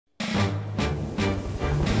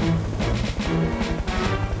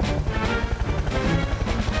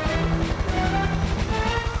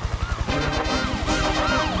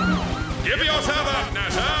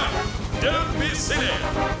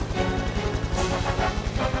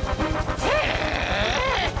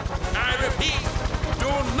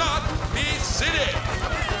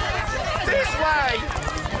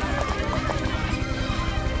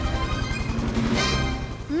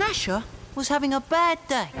Gnasher was having a bad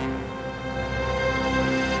day.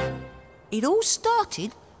 It all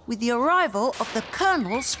started with the arrival of the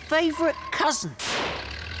Colonel's favourite cousin.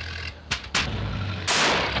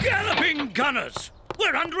 Galloping gunners!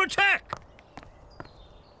 We're under attack!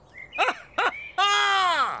 Ha ha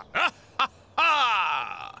ha! Ha ha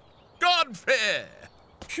ha! Godfrey!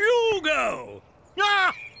 Hugo!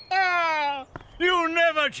 Ah, ah, you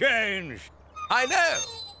never change! I know,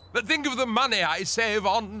 but think of the money I save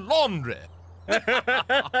on laundry.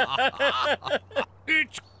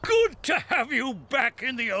 It's good to have you back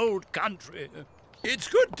in the old country. It's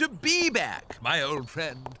good to be back, my old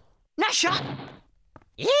friend. Gnasher!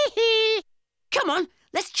 Come on,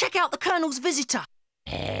 let's check out the Colonel's visitor.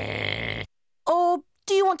 Or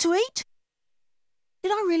do you want to eat?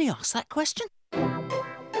 Did I really ask that question?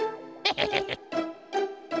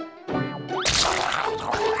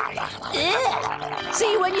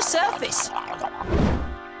 See you when you surface.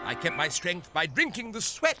 I kept my strength by drinking the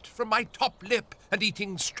sweat from my top lip and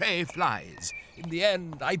eating stray flies. In the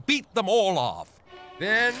end, I beat them all off.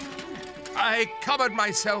 Then I covered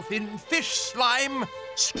myself in fish slime,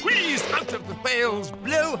 squeezed out of the whale's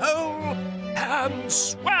blowhole, and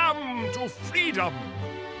swam to freedom.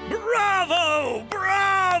 Bravo!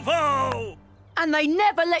 Bravo! And they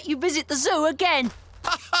never let you visit the zoo again.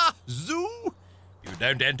 Ha ha! Zoo? You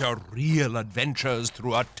don't enter real adventures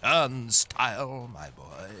through a turnstile, my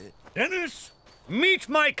boy. Dennis, meet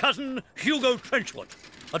my cousin Hugo Trenchwood,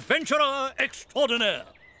 adventurer extraordinaire.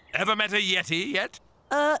 Ever met a yeti yet?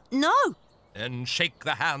 No. Then shake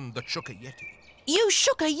the hand that shook a yeti. You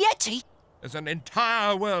shook a yeti? There's an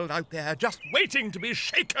entire world out there just waiting to be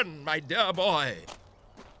shaken, my dear boy.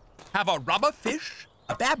 Have a rubber fish,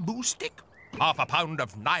 a bamboo stick, half a pound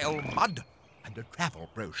of Nile mud, and a travel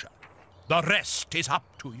brochure. The rest is up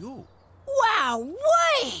to you. Wow,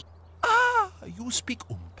 way! Ah, you speak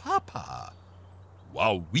Papa.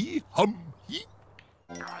 Wowee hum hee.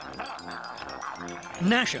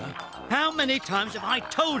 Gnasher, how many times have I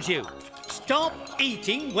told you? Stop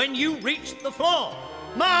eating when you reach the floor.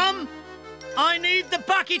 Mum, I need the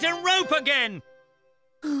bucket and rope again.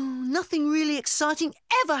 Nothing really exciting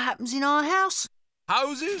ever happens in our house.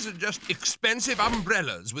 Houses are just expensive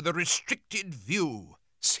umbrellas with a restricted view.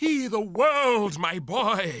 See the world, my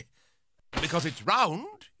boy. Because it's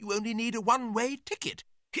round, you only need a one-way ticket.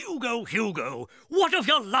 Hugo, what of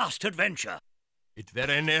your last adventure? It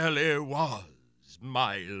very nearly was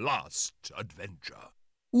my last adventure.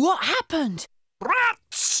 What happened?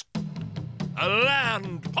 Rats! A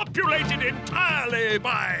land populated entirely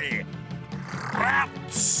by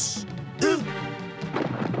rats.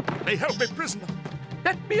 They held me prisoner.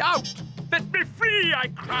 Let me out! Let me free, I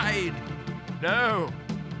cried. No,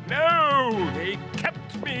 they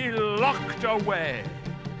kept me locked away,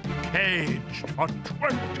 caged for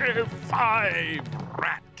 25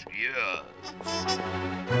 rat years.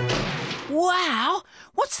 Wow,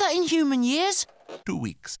 what's that in human years? 2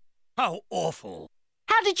 weeks. How awful.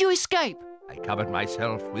 How did you escape? I covered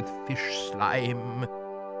myself with fish slime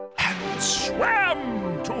and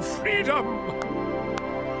swam to freedom.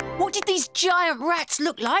 What did these giant rats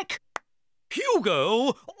look like?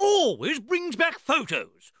 Hugo always brings back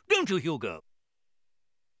photos, don't you, Hugo?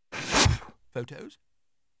 Photos?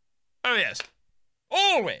 Oh, yes.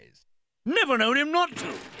 Always. Never known him not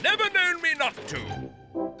to. Never known me not to.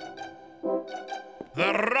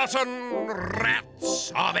 The rotten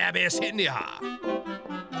rats of Abyssinia.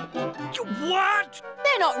 What?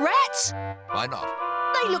 They're not rats. Why not?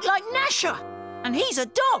 They look like Gnasher, and he's a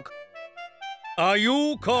dog. Are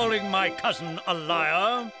you calling my cousin a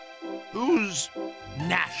liar? Who's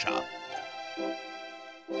Gnasher?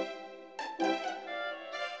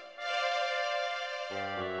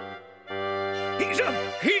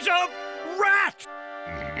 He's a rat!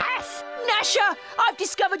 Gnasher, I've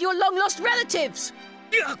discovered your long-lost relatives.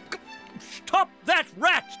 Stop that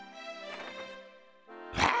rat!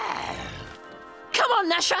 Come on,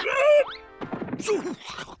 Gnasher.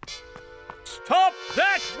 Stop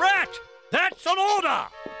that rat! That's an order!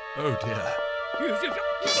 Oh, dear.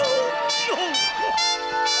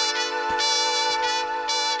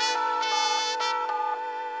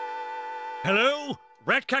 Hello?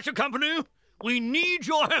 Ratcatcher Company? We need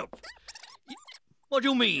your help. What do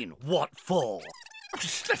you mean, what for?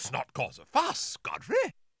 Let's not cause a fuss,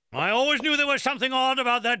 Godfrey. I always knew there was something odd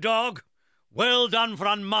about that dog. Well done for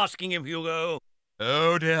unmasking him, Hugo.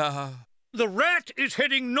 Oh, dear. The rat is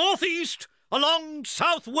heading northeast along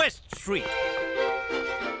Southwest Street.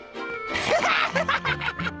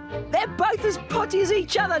 They're both as potty as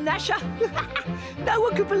each other, Gnasher. No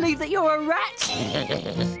one could believe that you're a rat.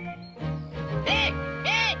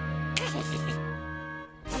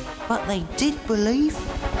 But they did believe.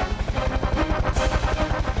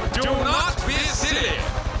 Do not be silly.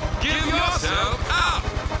 Give yourself up.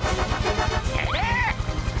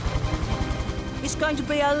 It's going to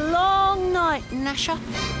be a long night, Gnasher.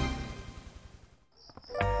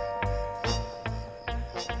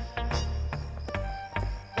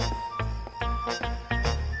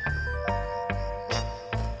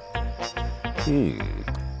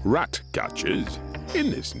 Rat catchers in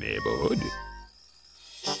this neighborhood.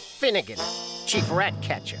 Finnegan, chief rat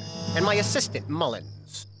catcher, and my assistant,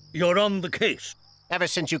 Mullins. You're on the case. Ever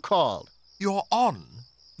since you called. You're on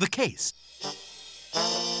the case.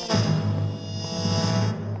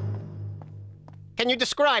 Can you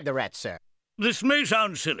describe the rat, sir? This may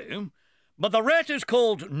sound silly, but the rat is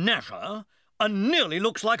called Gnasher and nearly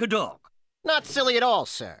looks like a dog. Not silly at all,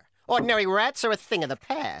 sir. Ordinary rats are a thing of the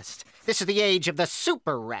past. This is the age of the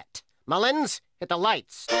super rat. Mullins, hit the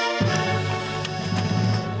lights.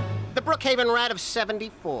 The Brookhaven rat of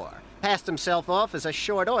 74. Passed himself off as a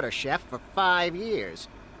short-order chef for 5 years.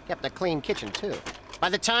 Kept a clean kitchen, too. By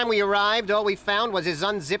the time we arrived, all we found was his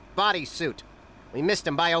unzipped bodysuit. We missed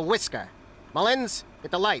him by a whisker. Mullins,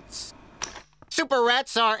 hit the lights. Super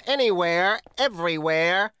rats are anywhere,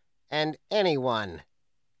 everywhere, and anyone.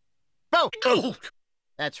 Bo! Oh.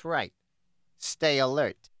 That's right. Stay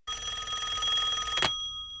alert.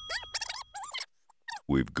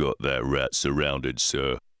 We've got that rat surrounded,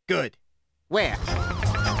 sir. Good. Where?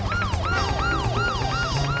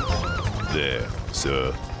 There,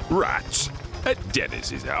 sir. Rats at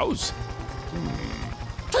Dennis's house.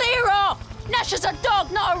 Clear off! Gnasher's a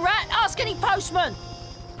dog, not a rat. Ask any postman.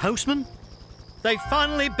 Postman? They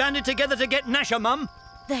finally banded together to get Gnasher, Mum.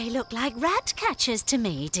 They look like rat catchers to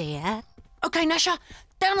me, dear. OK, Gnasher.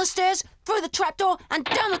 Down the stairs, through the trapdoor, and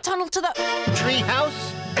down the tunnel to the...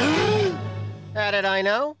 Treehouse? How did I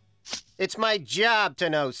know? It's my job to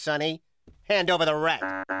know, Sonny. Hand over the rat.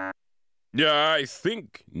 I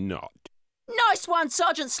think not. Nice one,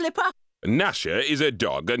 Sergeant Slipper. Gnasher is a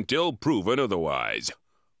dog until proven otherwise.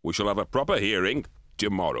 We shall have a proper hearing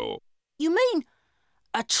tomorrow. You mean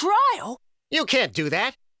a trial? You can't do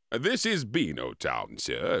that. This is Beano Town,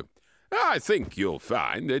 sir. I think you'll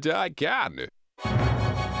find that I can.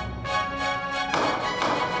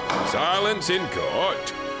 Silence in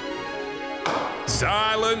court.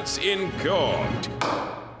 Silence in court.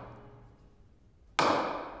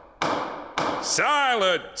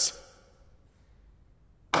 Silence!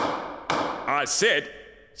 I said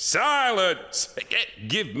silence!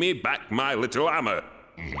 Give me back my little hammer.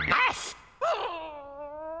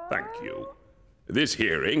 Thank you. This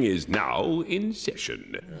hearing is now in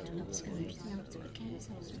session.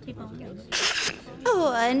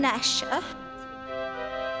 Poor Gnasher.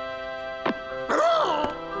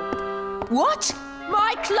 What?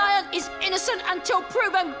 My client is innocent until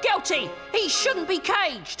proven guilty. He shouldn't be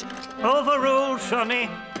caged. Overruled, Sonny.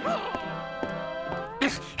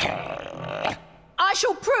 I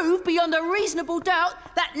shall prove beyond a reasonable doubt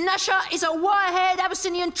that Gnasher is a wire-haired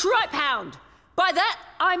Abyssinian Tripehound. By that,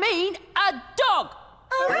 I mean a dog.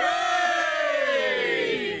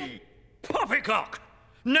 Hooray! Poppycock!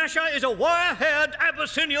 Gnasher is a wire-haired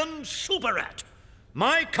Abyssinian super rat.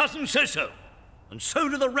 My cousin says so, and so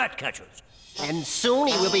do the rat catchers. And soon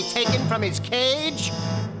he will be taken from his cage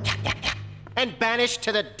and banished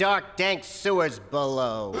to the dark, dank sewers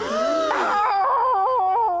below.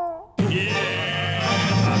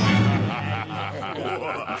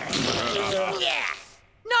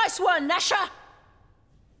 Nice one, Gnasher.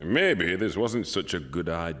 Maybe this wasn't such a good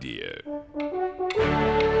idea.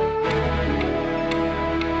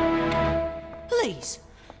 Please,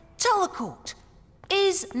 tell the court,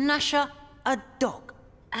 is Gnasher a dog?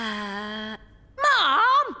 Mum?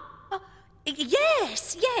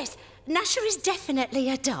 Yes. Gnasher is definitely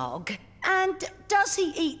a dog. And does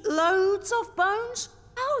he eat loads of bones?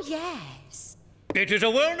 Oh, yes. It is a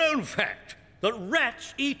well-known fact that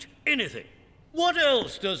rats eat anything. What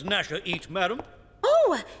else does Gnasher eat, madam?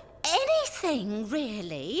 Oh, anything,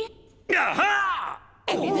 really. Aha!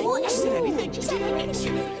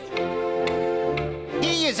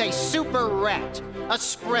 He is a super rat, a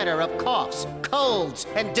spreader of coughs, colds,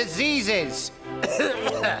 and diseases.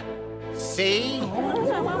 See?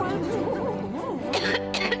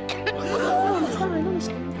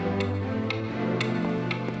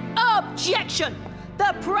 Objection!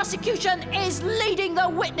 The prosecution is leading the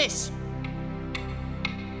witness.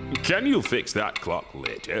 Can you fix that clock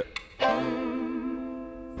later? How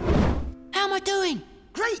am I doing?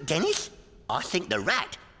 Great, Dennis. I think the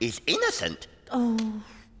rat is innocent.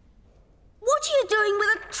 What are you doing with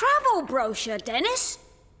a travel brochure, Dennis?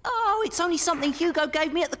 Oh, it's only something Hugo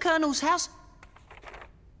gave me at the Colonel's house.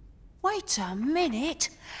 Wait a minute.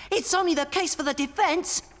 It's only the case for the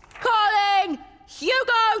defence. Calling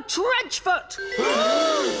Hugo Trenchfoot.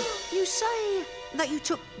 You say that you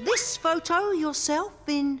took this photo yourself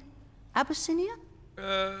in Abyssinia?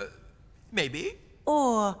 Maybe.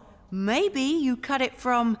 Or maybe you cut it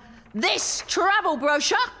from this travel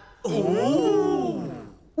brochure. Ooh.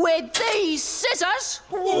 With these scissors.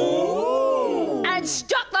 Ooh. And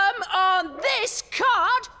stuck them on this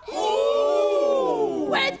card. Ooh.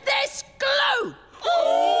 With this glue.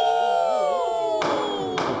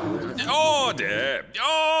 Order!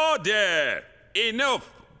 Order!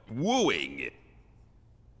 Enough wooing.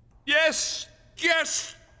 Yes,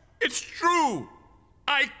 it's true.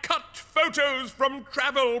 I cut photos from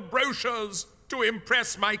travel brochures to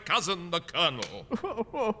impress my cousin, the Colonel.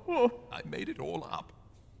 I made it all up.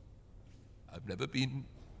 I've never been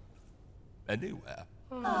anywhere.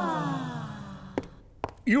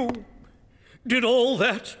 You did all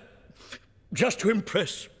that just to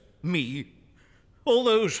impress me? All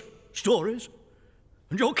those stories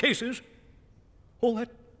and your cases? All that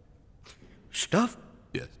stuff?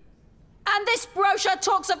 Yes. And this brochure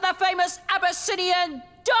talks of the famous Abyssinian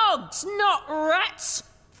dogs, not rats.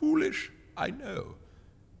 Foolish, I know.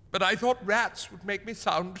 But I thought rats would make me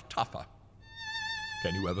sound tougher.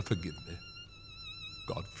 Can you ever forgive me,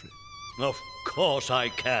 Godfrey? Of course I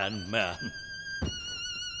can, man.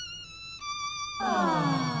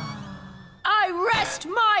 I rest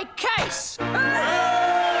my case.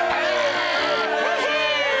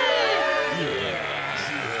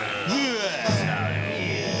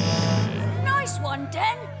 Nice one,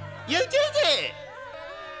 Den. You did it!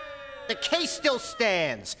 The case still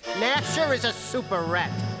stands. Gnasher is a super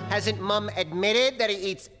rat. Hasn't Mum admitted that he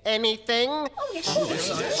eats anything? Oh, yes,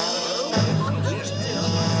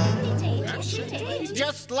 she did.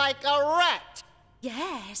 Just like a rat.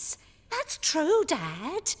 Yes, that's true,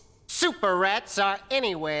 Dad. Super rats are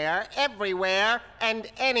anywhere, everywhere, and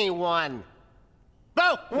anyone.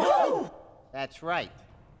 Bo! Woo! That's right.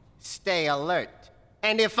 Stay alert.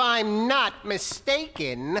 And if I'm not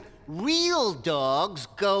mistaken, real dogs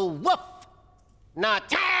go woof,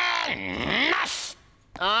 not nuff.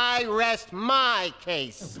 I rest my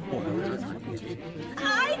case.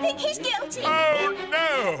 I think he's guilty. Oh,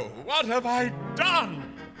 no! What have I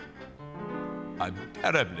done? I'm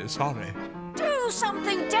terribly sorry. Do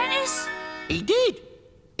something, Dennis. He did.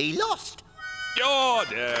 He lost.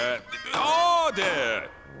 Order! Order!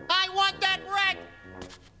 I want that rat!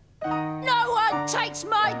 No one takes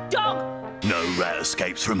my dog. No rat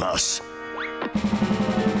escapes from us. Go,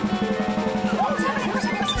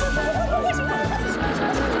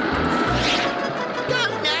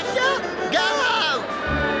 Gnasher! Go!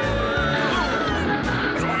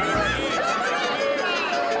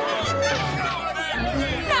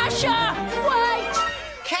 Gnasher, wait!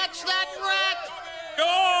 Catch that rat!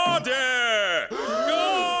 Order!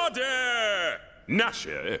 Order!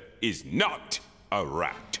 Gnasher is not a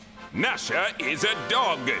rat. Gnasher is a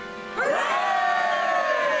dog.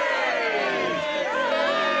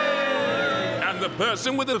 And the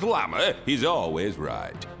person with the glamour is always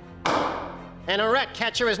right. And a rat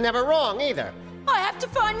catcher is never wrong, either. I have to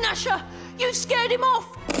find Gnasher. You've scared him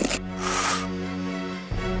off.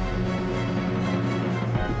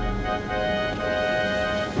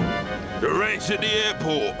 Race at the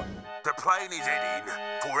airport. The plane is heading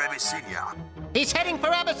for Abyssinia. He's heading for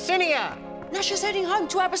Abyssinia! Gnasher's heading home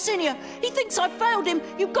to Abyssinia. He thinks I failed him.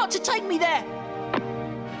 You've got to take me there.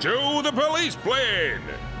 To the police plane.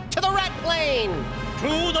 To the rat plane!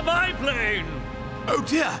 To the biplane! Oh,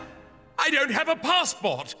 dear. I don't have a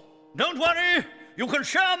passport. Don't worry, you can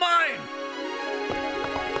share mine!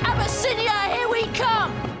 Abyssinia, here we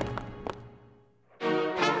come!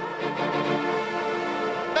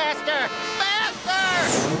 Faster! Faster!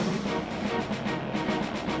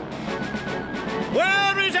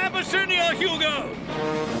 Where is Abyssinia, Hugo?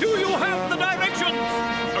 Do you have the directions?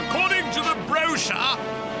 According to the brochure,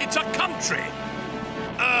 it's a country.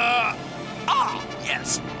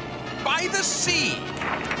 Yes. By the sea.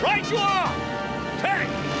 Right you are! Take!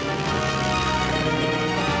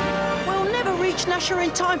 We'll never reach Gnasher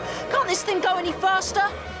in time. Can't this thing go any faster?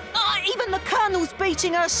 Even the Colonel's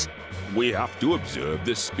beating us. We have to observe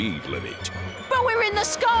the speed limit. But we're in the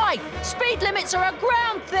sky. Speed limits are a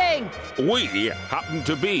ground thing. We happen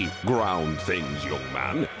to be ground things, young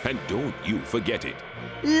man, and don't you forget it.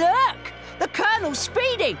 Look! The Colonel's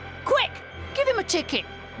speeding. Quick, give him a ticket.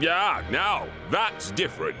 Yeah, now, that's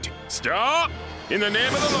different. Stop! In the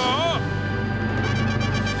name of the law!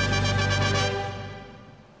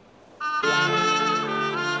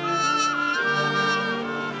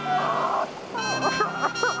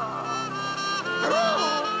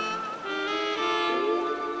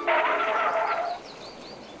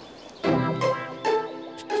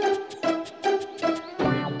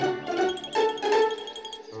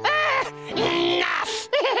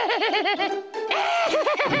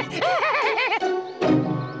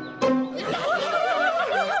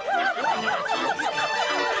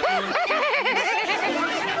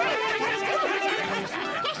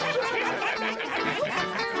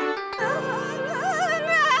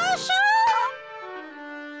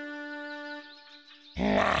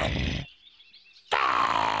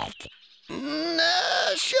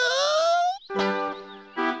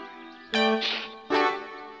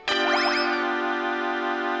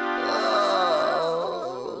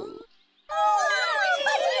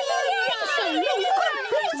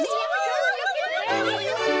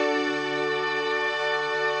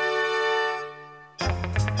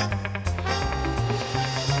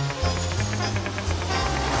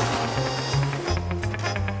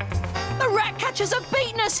 Have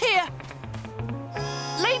beaten us here.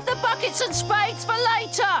 Leave the buckets and spades for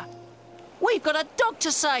later. We've got a dog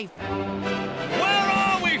to save. Where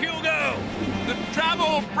are we, Hugo? The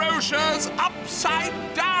travel brochure's upside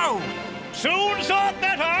down. Soon sort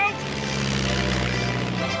that out.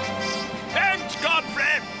 Thanks,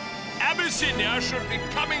 Godfrey. Abyssinia should be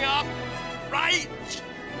coming up right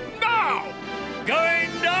now. Going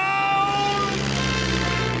down.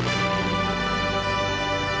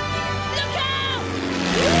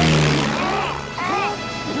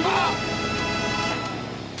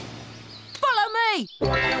 Follow me!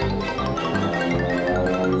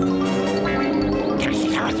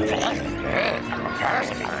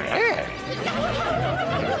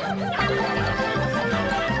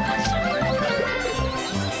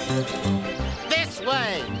 This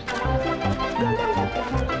way!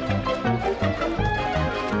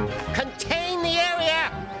 Contain the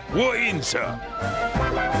area! What in, sir?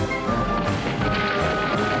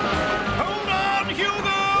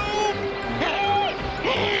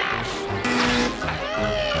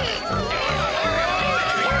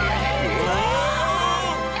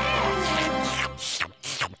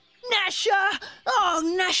 Gnasher! Oh,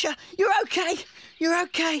 Gnasher, you're okay. You're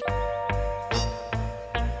okay.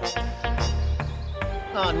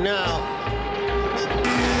 Oh, no.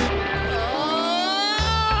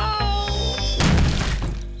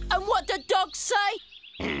 And what do dogs say?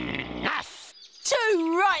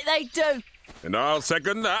 Too right they do. And I'll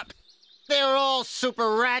second that. They're all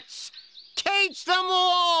super rats. Cage them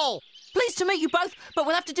all! Pleased to meet you both, but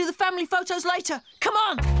we'll have to do the family photos later. Come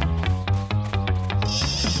on!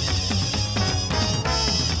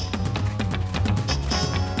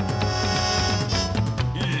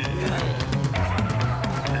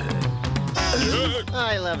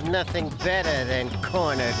 I love nothing better than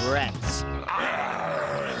cornered rats.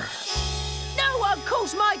 No one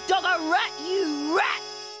calls my dog a rat, you rat!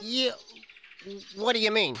 You... What do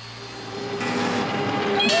you mean?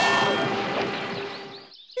 Look!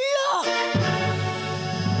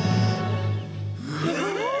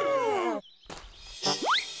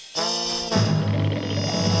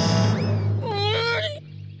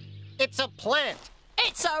 It's a plant.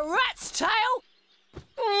 It's a rat's tail!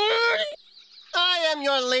 I am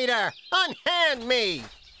your leader. Unhand me.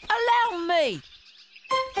 Allow me.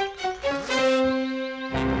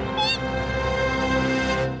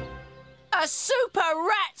 A super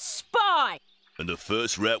rat spy. And the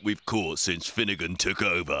first rat we've caught since Finnegan took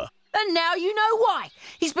over. And now you know why.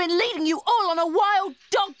 He's been leading you all on a wild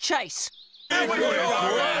dog chase.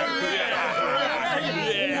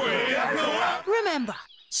 Remember,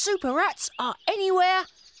 super rats are anywhere,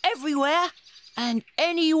 everywhere, and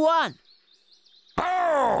anyone.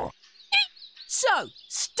 So,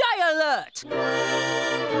 stay alert.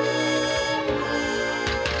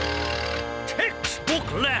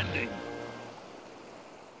 Textbook landing.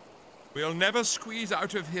 We'll never squeeze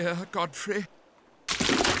out of here, Godfrey.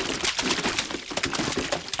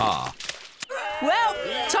 Ah. Well,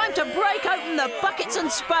 time to break open the buckets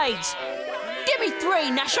and spades. Give me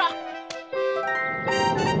 3, Gnasher.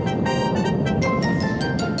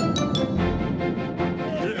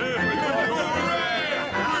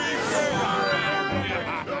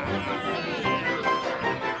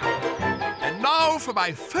 And now for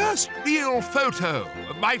my first real photo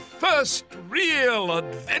of my first real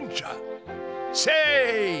adventure.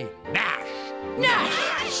 Say, Nash.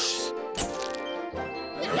 Nash!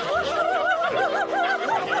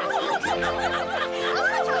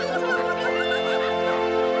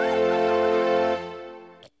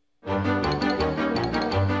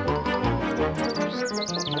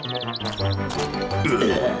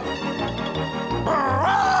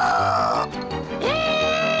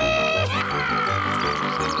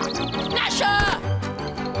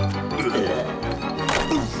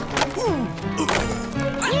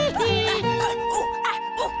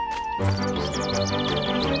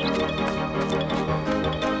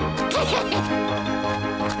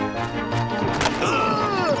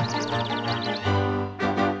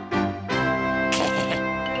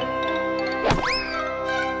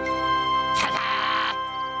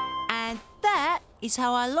 And that is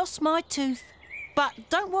how I lost my tooth. But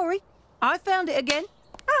don't worry, I found it again.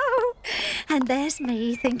 Oh, And there's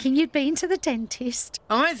me thinking you'd been to the dentist.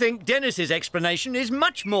 I think Dennis's explanation is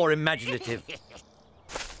much more imaginative.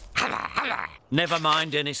 Never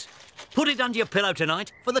mind, Dennis. Put it under your pillow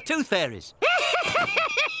tonight for the tooth fairies.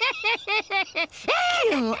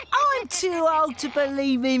 I'm too old to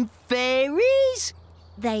believe in fairies.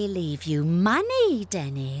 They leave you money,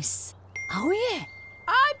 Dennis. Oh, yeah.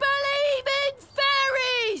 I believe in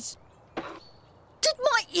fairies! Did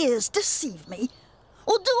my ears deceive me?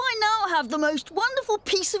 Or do I now have the most wonderful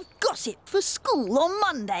piece of gossip for school on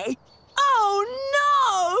Monday? Oh,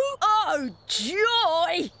 no! Oh,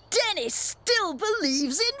 joy! Dennis still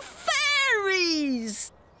believes in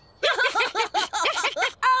fairies!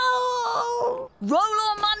 Oh! Roll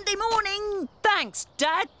on Monday morning! Thanks,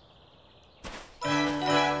 Dad.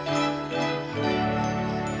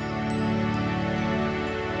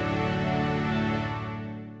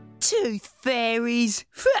 Tooth fairies.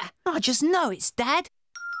 I just know it's Dad.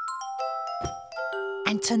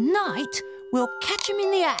 And tonight, we'll catch him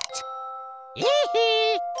in the act.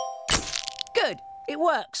 Good, it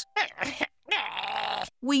works.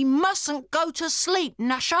 We mustn't go to sleep,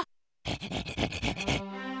 Gnasher.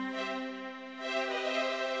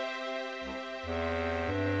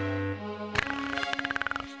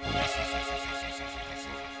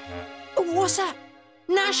 What's that?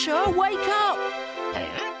 Gnasher, wake up!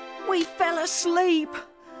 We fell asleep.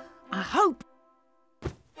 I hope.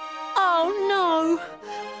 Oh, no.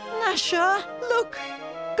 Gnasher, look.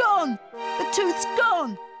 Gone. The tooth's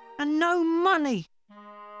gone. And no money.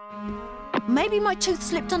 Maybe my tooth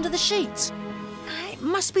slipped under the sheets. It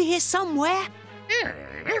must be here somewhere.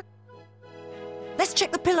 Let's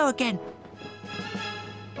check the pillow again.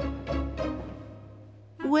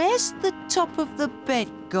 Where's the top of the bed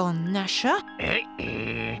gone, Gnasher?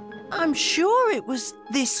 I'm sure it was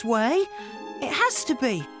this way. It has to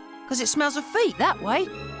be, because it smells of feet that way.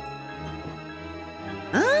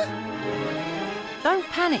 Huh? Don't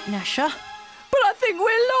panic, Gnasher. But I think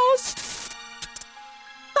we're lost.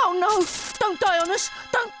 Oh, no. Don't die on us.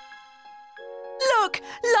 Don't. Look,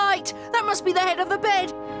 light. That must be the head of the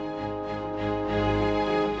bed.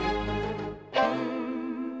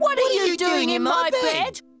 What are you doing in my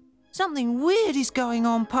bed? Something weird is going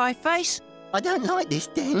on, Pieface. I don't like this,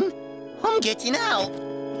 Den. I'm getting out.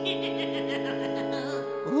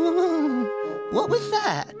 Ooh, what was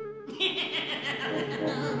that?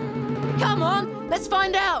 Come on, let's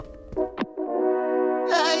find out.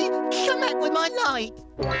 Hey, come back with my light.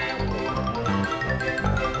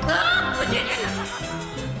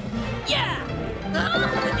 Yeah!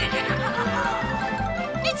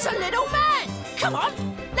 It's a little man! Come on,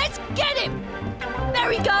 let's get him!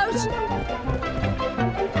 There he goes!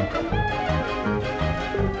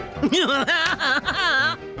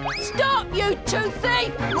 Stop, you tooth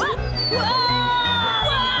thief!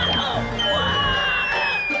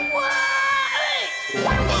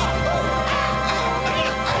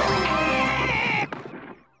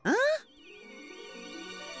 Huh?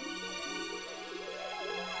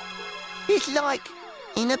 It's like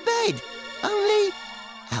in a bed, only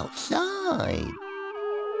outside.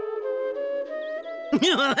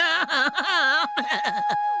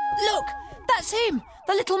 Look, that's him,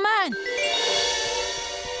 the little man.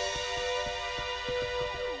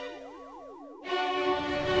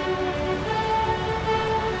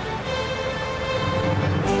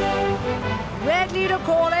 Red leader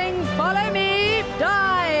calling, follow me.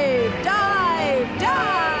 Dive, dive,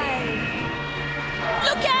 dive.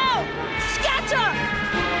 Look out! Scatter!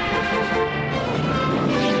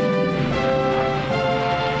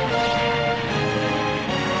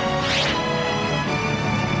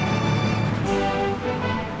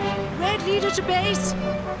 Red leader to base.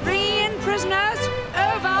 Bringing in prisoners.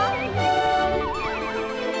 Over.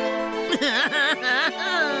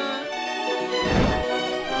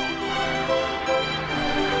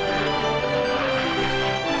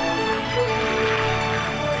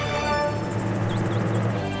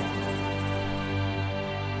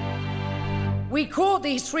 We caught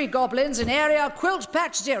these 3 goblins in area Quilt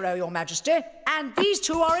Patch 0, Your Majesty, and these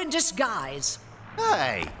 2 are in disguise.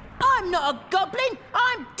 Hey! I'm not a goblin,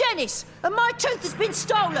 I'm Dennis, and my tooth has been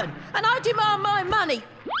stolen, and I demand my money.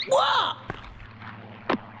 What?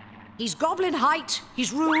 He's goblin height,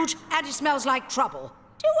 he's rude, and he smells like trouble.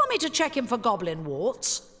 Do you want me to check him for goblin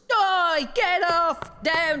warts? Oi, get off!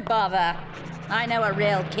 Don't bother. I know a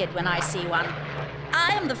real kid when I see one.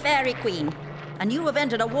 I am the Fairy Queen, and you have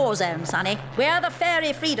entered a war zone, Sonny. We're the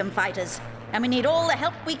Fairy Freedom Fighters, and we need all the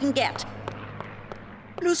help we can get.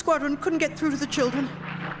 Blue Squadron couldn't get through to the children.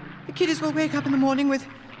 The kiddies will wake up in the morning with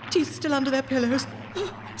teeth still under their pillows.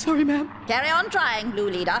 I'm sorry, ma'am. Carry on trying, Blue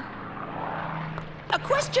Leader. A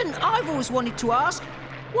question I've always wanted to ask.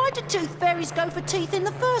 Why do tooth fairies go for teeth in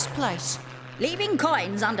the first place? Leaving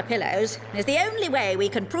coins under pillows is the only way we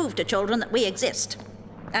can prove to children that we exist.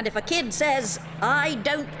 And if a kid says, I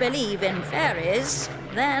don't believe in fairies,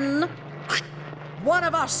 then... One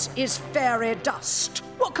of us is fairy dust.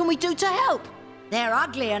 What can we do to help? They're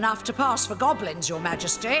ugly enough to pass for goblins, Your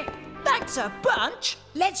Majesty. Thanks a bunch.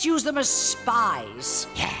 Let's use them as spies.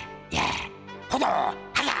 Yeah.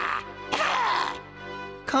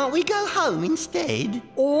 Can't we go home instead?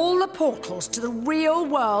 All the portals to the real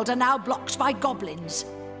world are now blocked by goblins.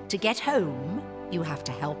 To get home, you have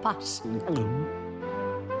to help us.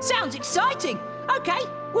 Sounds exciting. OK,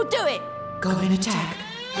 we'll do it. Goblin attack.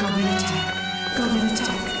 Goblin attack. Goblin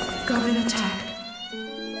attack. Goblin attack.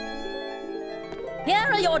 Here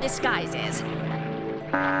are your disguises.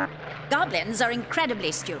 Goblins are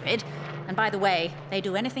incredibly stupid, and by the way, they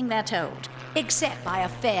do anything they're told. Except by a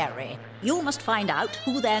fairy. You must find out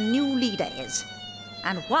who their new leader is,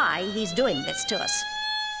 and why he's doing this to us.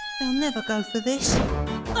 They'll never go for this.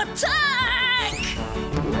 Attack!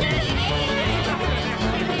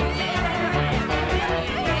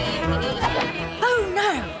 Oh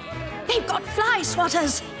no! They've got fly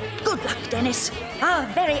swatters! Good luck, Dennis. Our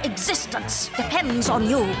very existence depends on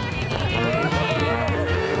you.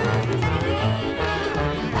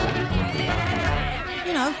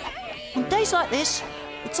 You know, on days like this,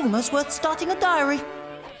 it's almost worth starting a diary.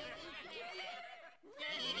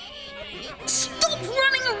 Stop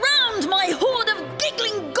running around, my horde of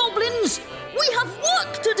giggling goblins! We have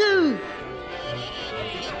work to do!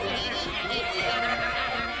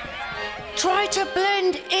 Try to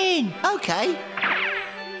blend in. OK.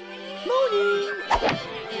 Morning.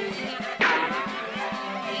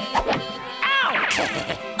 Ow!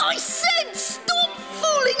 I said stop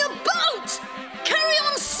fooling about! Carry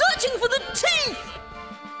on searching for the teeth!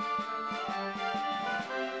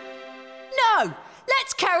 No!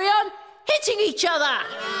 Let's carry on hitting each other!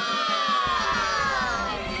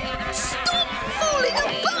 Stop fooling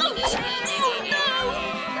about! Oh no!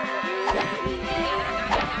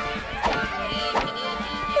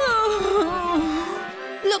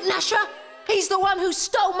 Oh. Look, Gnasher! He's the one who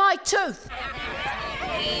stole my tooth!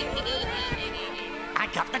 I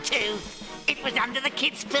got the tooth. It was under the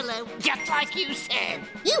kid's pillow, just like you said.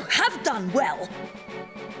 You have done well.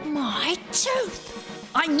 My tooth!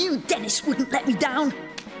 I knew Dennis wouldn't let me down.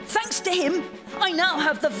 Thanks to him, I now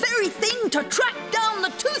have the very thing to track down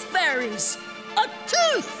the tooth fairies. A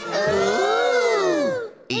tooth!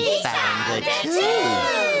 Ooh! He found a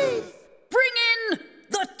tooth! Bring in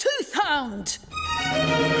the Tripehound!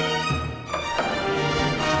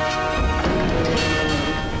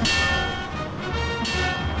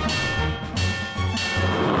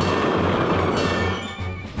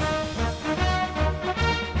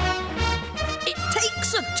 It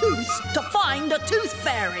takes a tooth to find a tooth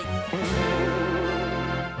fairy.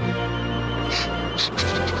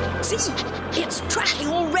 See, it's tracking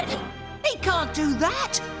already. He can't do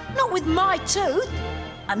that. Not with my tooth.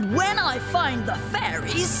 And when I find the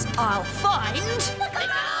fairies, I'll find...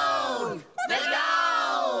 Gold! The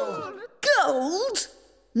gold! Gold?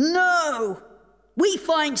 No! We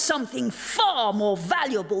find something far more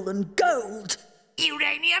valuable than gold.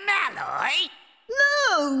 Uranium alloy?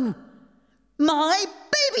 No! My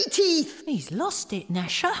baby teeth! He's lost it,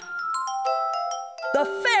 Gnasher. The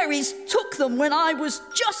fairies took them when I was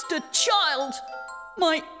just a child.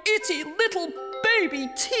 My itty little baby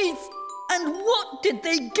teeth. And what did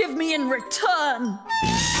they give me in return?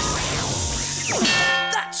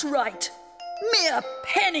 That's right. Mere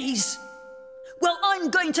pennies. Well, I'm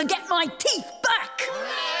going to get my teeth back.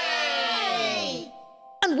 Hooray!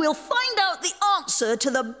 And we'll find out the answer to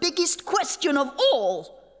the biggest question of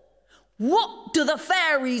all. What do the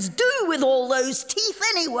fairies do with all those teeth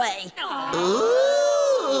anyway?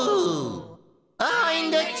 Ooh!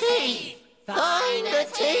 Find the teeth! Find the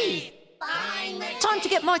teeth! Time to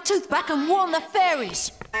get my tooth back and warn the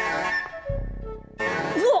fairies.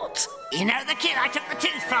 What? You know the kid I took the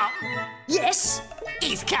tooth from? Yes?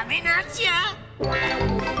 He's coming at ya!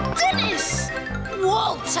 Dennis!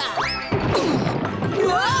 Walter!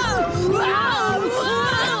 Whoa! Whoa!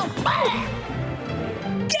 Whoa!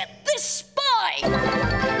 Get this spy!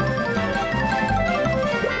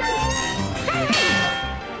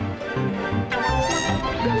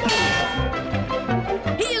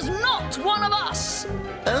 He is not one of us!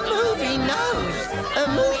 A moving nose! A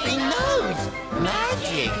moving nose!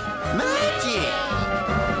 Magic! Magic!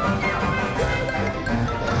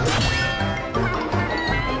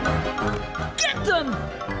 Get them!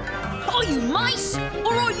 Are you mice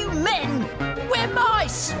or are you men? We're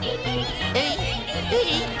mice! Eat!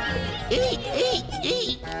 Eat! Eat! Eat!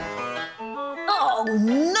 Oh,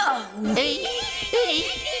 no! Let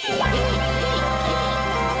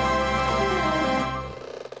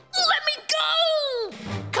me go!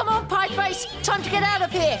 Come on, Pieface. Time to get out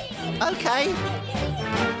of here. Okay.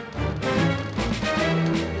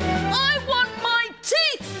 I want my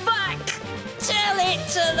teeth back! Tell it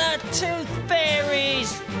to the tooth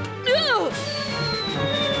fairies.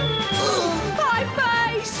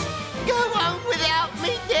 Pieface! Go on without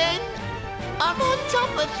me then. I'm on top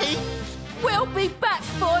of things. We'll be back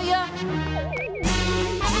for you.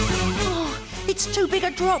 Oh, it's too big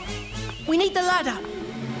a drop. We need the ladder.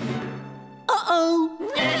 Uh-oh.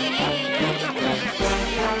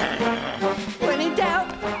 When in doubt,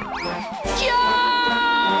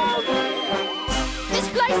 jump! This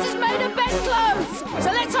place is made of bedclothes,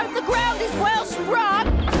 so let's hope the ground is well sprung.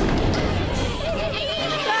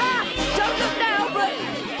 Ah, don't look now, but...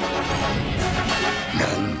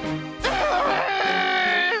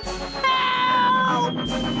 Help!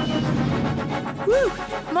 Whew,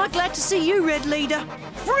 am I glad to see you, Red Leader.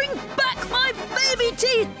 Bring back my baby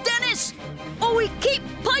teeth, Dennis! Or we keep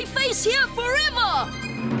Pieface here forever!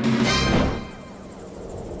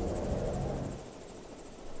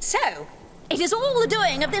 So, it is all the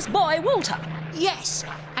doing of this boy, Walter. Yes,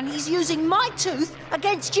 and he's using my tooth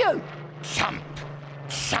against you. Thump,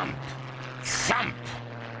 thump, thump.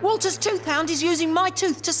 Walter's tooth hound is using my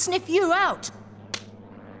tooth to sniff you out.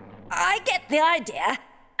 I get the idea.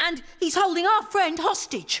 And he's holding our friend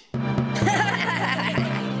hostage.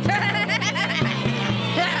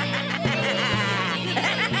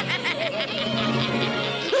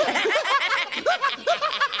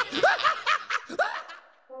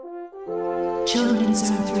 Children in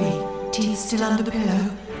Zone 3, teeth still under pillow.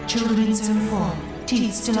 Children in Zone 4,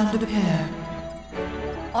 teeth still under pillow.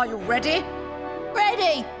 Are you ready?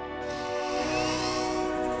 Ready!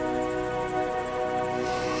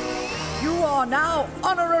 You are now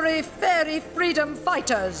honorary fairy freedom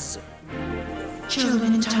fighters.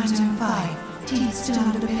 Children in Time Zone 5, teeth still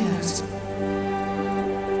under pillows.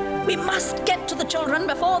 We must get to the children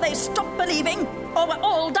before they stop believing, or we're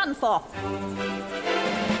all done for.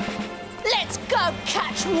 Let's go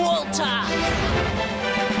catch Walter!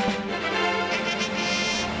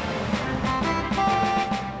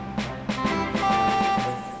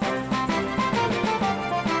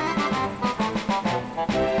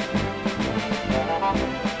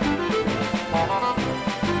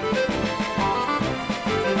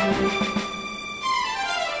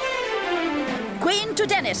 Queen to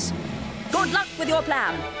Dennis. Good luck with your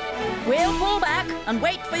plan. We'll pull back and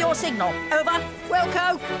wait for your signal. Over.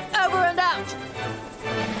 Wilco, over and out.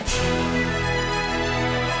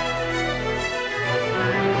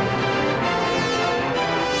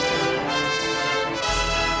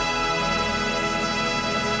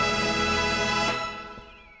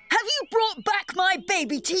 Have you brought back my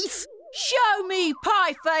baby teeth? Show me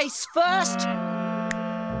Pieface first.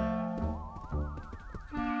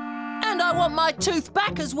 And I want my tooth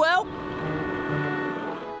back as well.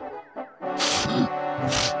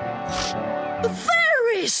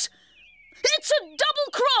 Fairies! It's a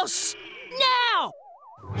double cross! Now!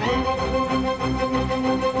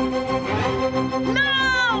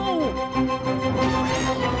 Now!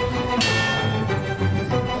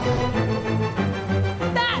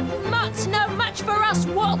 That mutt's no match for us,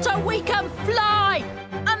 Walter. We can fly!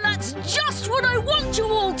 And that's just what I want you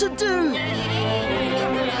all to do!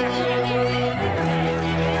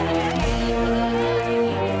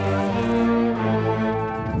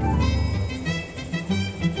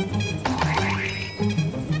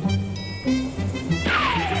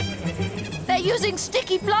 Using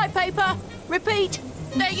sticky flypaper. Repeat,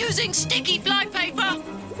 they're using sticky flypaper.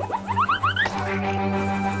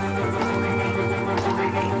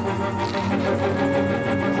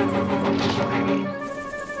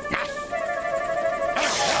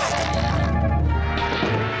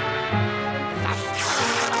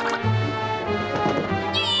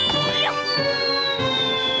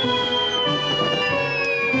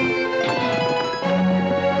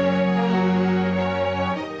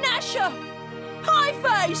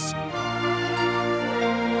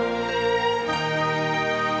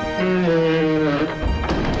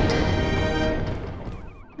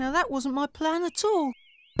 Now that wasn't my plan at all.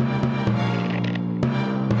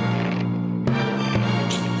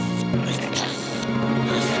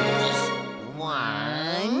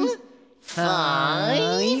 One, 5,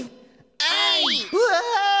 8.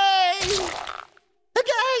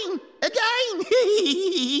 Again!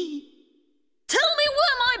 Tell me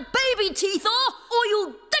where my baby teeth are, or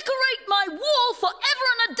you'll decorate my wall forever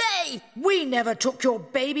and a day! We never took your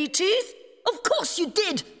baby teeth. Of course you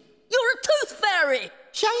did! You're a tooth fairy!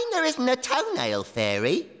 Shame there isn't a toenail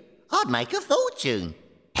fairy. I'd make a fortune.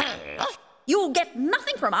 You'll get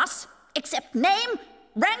nothing from us except name,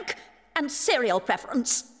 rank, and cereal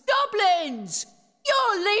preference. Goblins!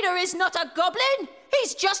 Your leader is not a goblin.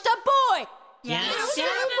 He's just a boy. Just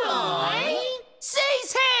a boy?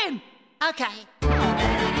 Seize him! Okay.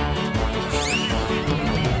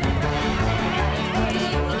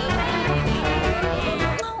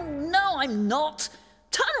 Oh, no, I'm not.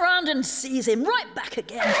 Turn around and seize him right back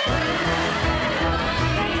again.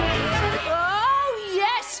 Oh,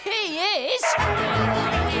 yes, he is.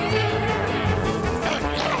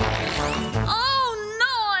 Oh,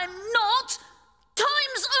 no, I'm not.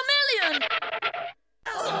 Times a million.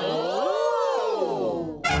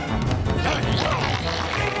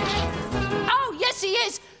 Oh, yes, he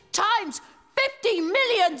is. Times 50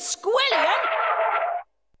 million squillion.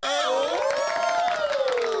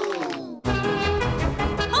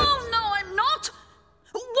 Oh, no, I'm not.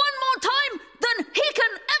 One more time, then he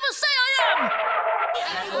can ever say I am.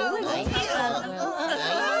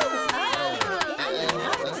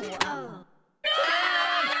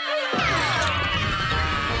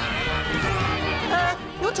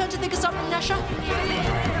 Your turn to think of something, Gnasher.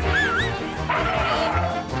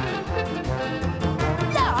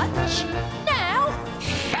 Lunch? Now?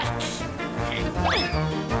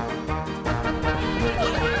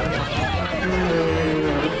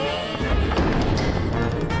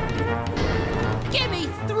 Give me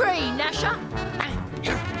 3, Gnasher.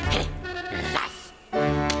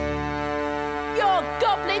 Your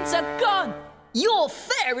goblins are gone. Your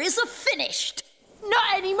fairies are finished.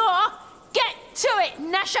 Not anymore. Get to it,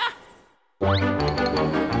 Gnasher.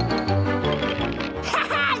 Ha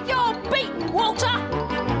ha! You're beaten, Walter.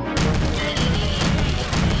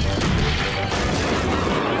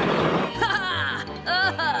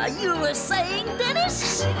 Ha! You were saying,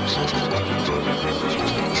 Dennis?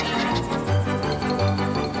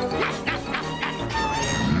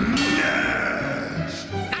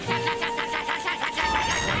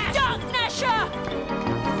 Duck, Gnasher!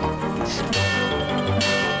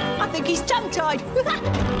 I think he's tongue-tied.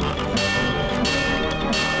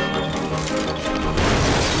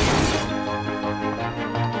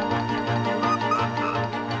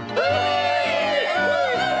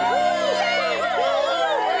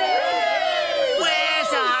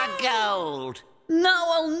 Where's our gold? Now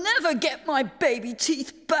I'll never get my baby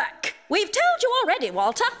teeth back. We've told you already,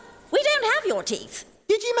 Walter. We don't have your teeth.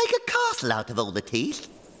 Did you make a castle out of all the teeth?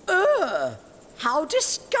 Ugh, how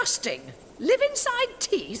disgusting. Live inside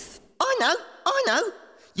teeth? I know.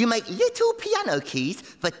 You make little piano keys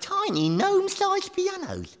for tiny gnome-sized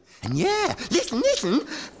pianos. And yeah, listen.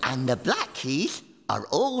 And the black keys are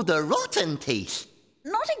all the rotten teeth.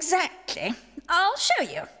 Not exactly. I'll show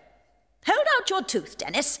you. Hold out your tooth,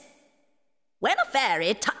 Dennis. When a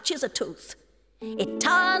fairy touches a tooth, it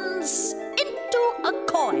turns into a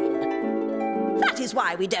coin. That is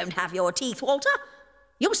why we don't have your teeth, Walter.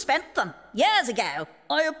 You spent them years ago.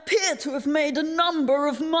 I appear to have made a number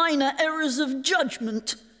of minor errors of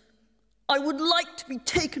judgment. I would like to be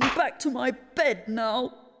taken back to my bed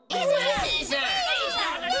now.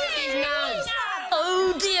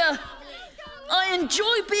 Oh dear. I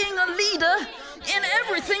enjoy being a leader in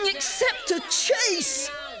everything except a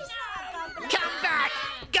chase. Come back!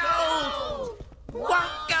 Gold!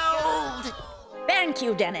 Want gold! Thank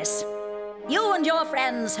you, Dennis. You and your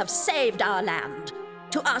friends have saved our land.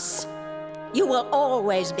 To us, you will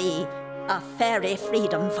always be a fairy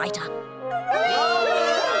freedom fighter.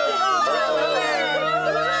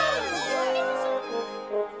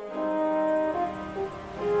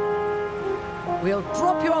 We'll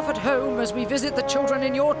drop you off at home as we visit the children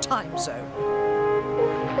in your time zone.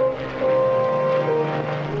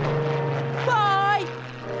 Bye!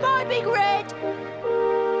 Bye, Big Red!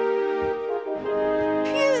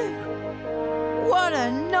 Phew! What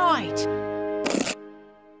a night!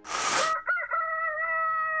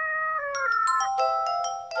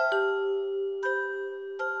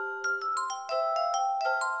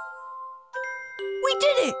 We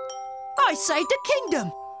did it! I saved a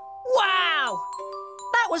kingdom! Wow!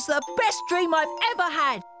 That was the best dream I've ever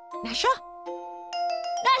had. Gnasher?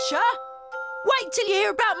 Gnasher? Wait till you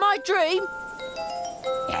hear about my dream.